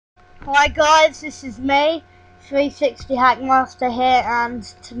Hi guys, this is me, 360 Hackmaster here, and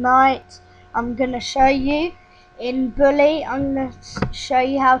tonight I'm going to show you in Bully, I'm going to show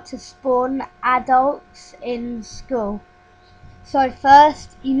you how to spawn adults in school. So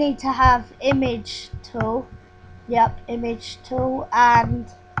first you need to have image tool, image tool,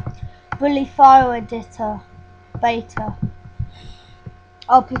 and Bully file editor beta.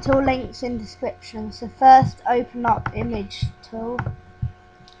 I'll put all links in description. So first open up image tool.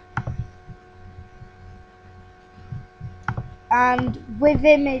 And with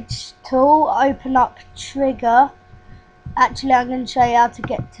image tool, open up trigger. Actually, I'm going to show you how to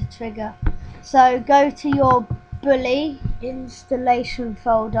get to trigger. So go to your Bully installation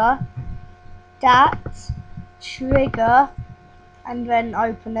folder, dat, trigger, and then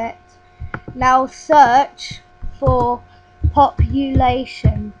open it. Now search for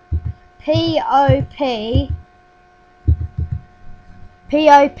population, population,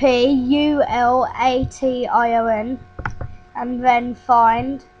 and then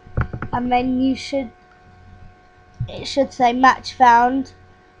find, and then it should say match found,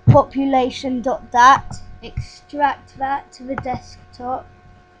 population.dat, extract that to the desktop.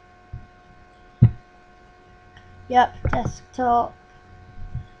 Desktop,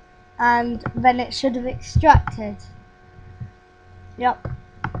 and then it should have extracted.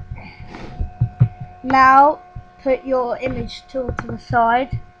 Now put your image tool to the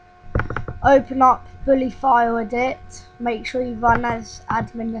side, open up Bully file edit, make sure you run as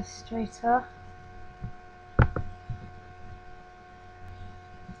administrator.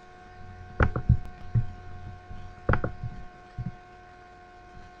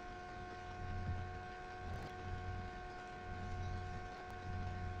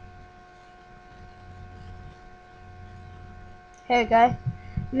 Here we go.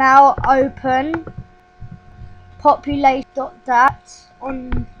 Now open population.dat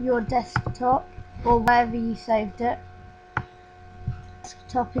on your desktop or wherever you saved it.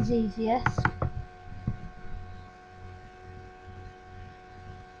 Desktop is easiest.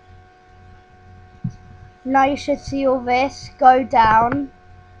 Now you should see all this. Go down.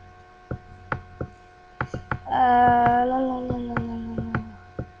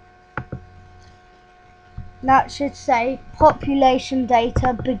 Now it should say population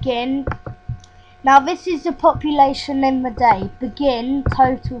data begin. Now this is the population in the day. Begin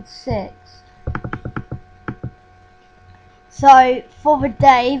total 6. So for the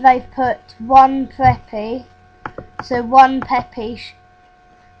day they've put 1 preppy. So 1 preppy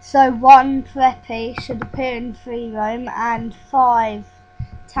should appear in free roam and 5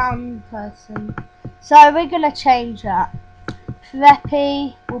 town person. So we're gonna change that.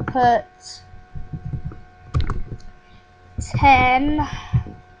 Preppy will put 10,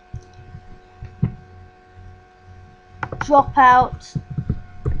 dropout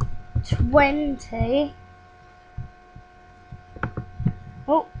 20.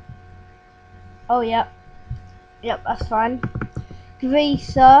 Yep, that's fine.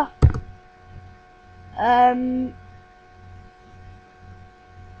 Greaser,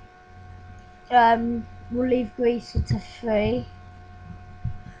 we'll leave Greaser to 3,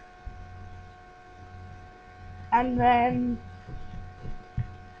 and then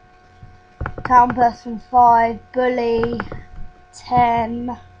town person 5, Bully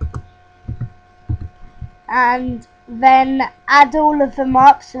 10, and then add all of them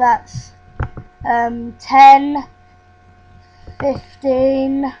up. So that's 10,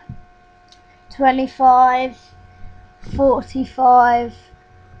 15, 25, 45.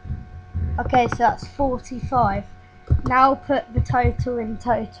 Okay, so that's 45. Now put the total in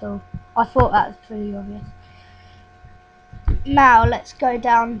total. I thought that was pretty obvious. Now let's go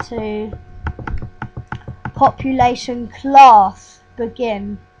down to population class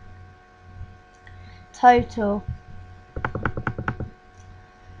begin total.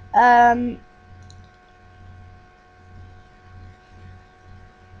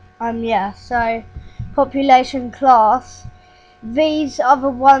 So population class, these are the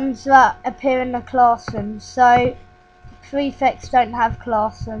ones that appear in the classrooms. So prefects don't have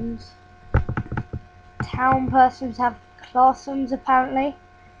classrooms. Town persons have classrooms apparently.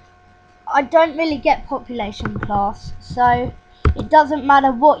 I don't really get population class, so it doesn't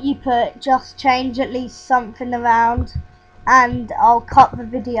matter what you put, just change at least something around, and I'll cut the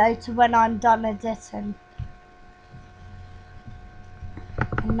video to when I'm done editing.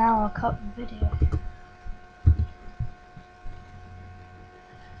 And now I'll cut the video.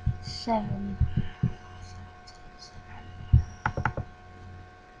 7.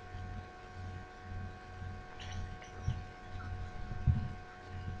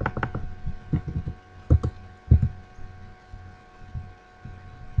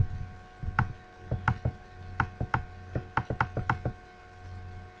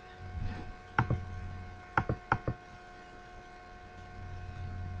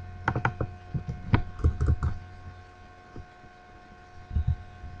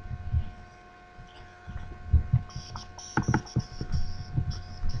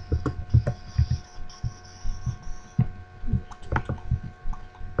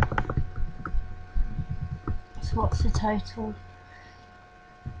 what's the total?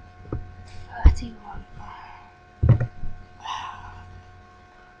 31.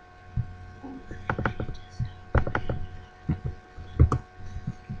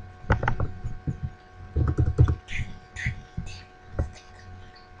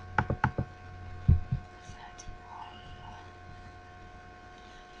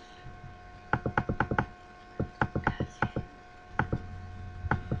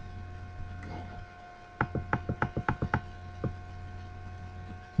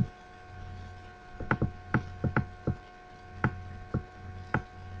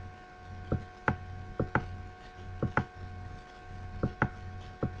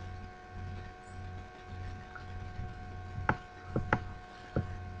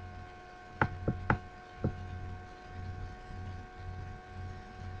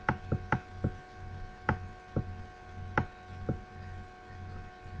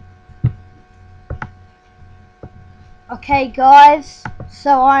 Okay guys,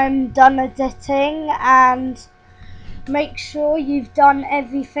 so I'm done editing, and make sure you've done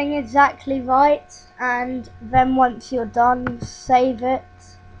everything exactly right, and then once you're done, save it.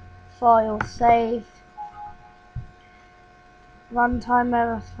 File save. Runtime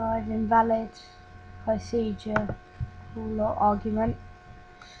error 5 invalid. Procedure lot argument.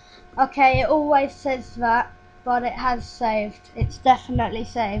 Okay, it always says that, but it has saved. It's definitely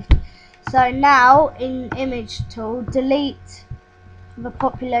saved. So now in image tool, delete the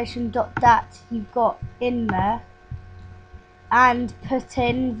population.dat you've got in there and put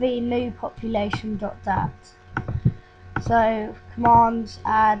in the new population.dat. So commands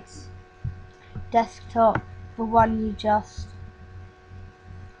add desktop, the one you just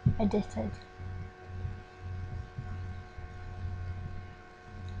edited.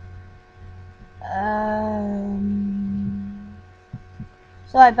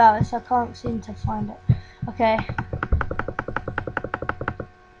 Sorry about this, I can't seem to find it. Okay.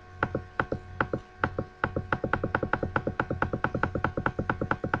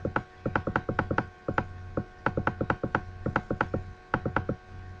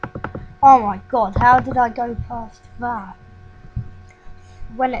 Oh my god, how did I go past that?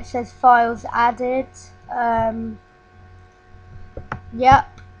 When it says files added, yep,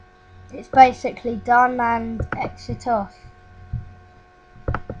 it's basically done, and exit off.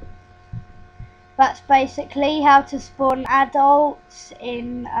 That's basically how to spawn adults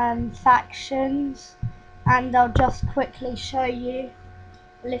in factions, and I'll just quickly show you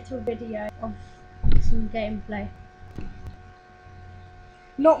a little video of some gameplay.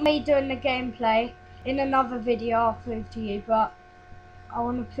 Not me doing the gameplay, in another video I'll prove to you, but I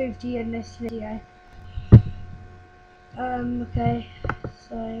want to prove to you in this video. Okay,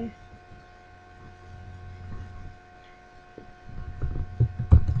 so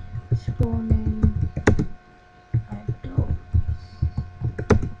spawning adults.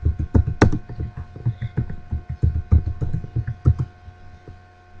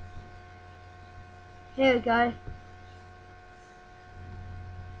 Here we go.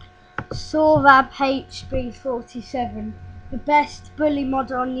 saurabhb47, the best bully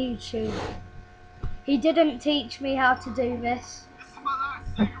mod on YouTube. He didn't teach me how to do this.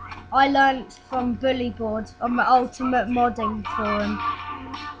 I learnt from Bully Board on the Ultimate Modding forum.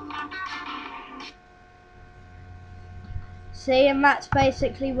 See, and that's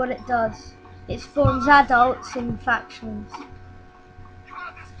basically what it does. It spawns adults in factions.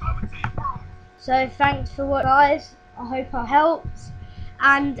 So thanks for watching guys, I hope I helped.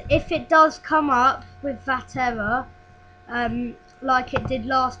 And if it does come up with that error, like it did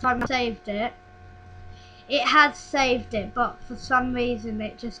last time I saved it, it has saved it, but for some reason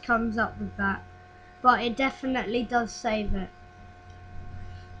it just comes up with that. But it definitely does save it.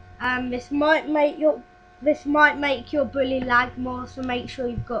 This might make your bully lag more, so make sure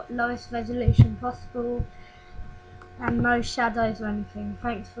you've got lowest resolution possible and no shadows or anything.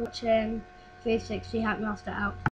 Thanks for watching. 360 Hackmaster out.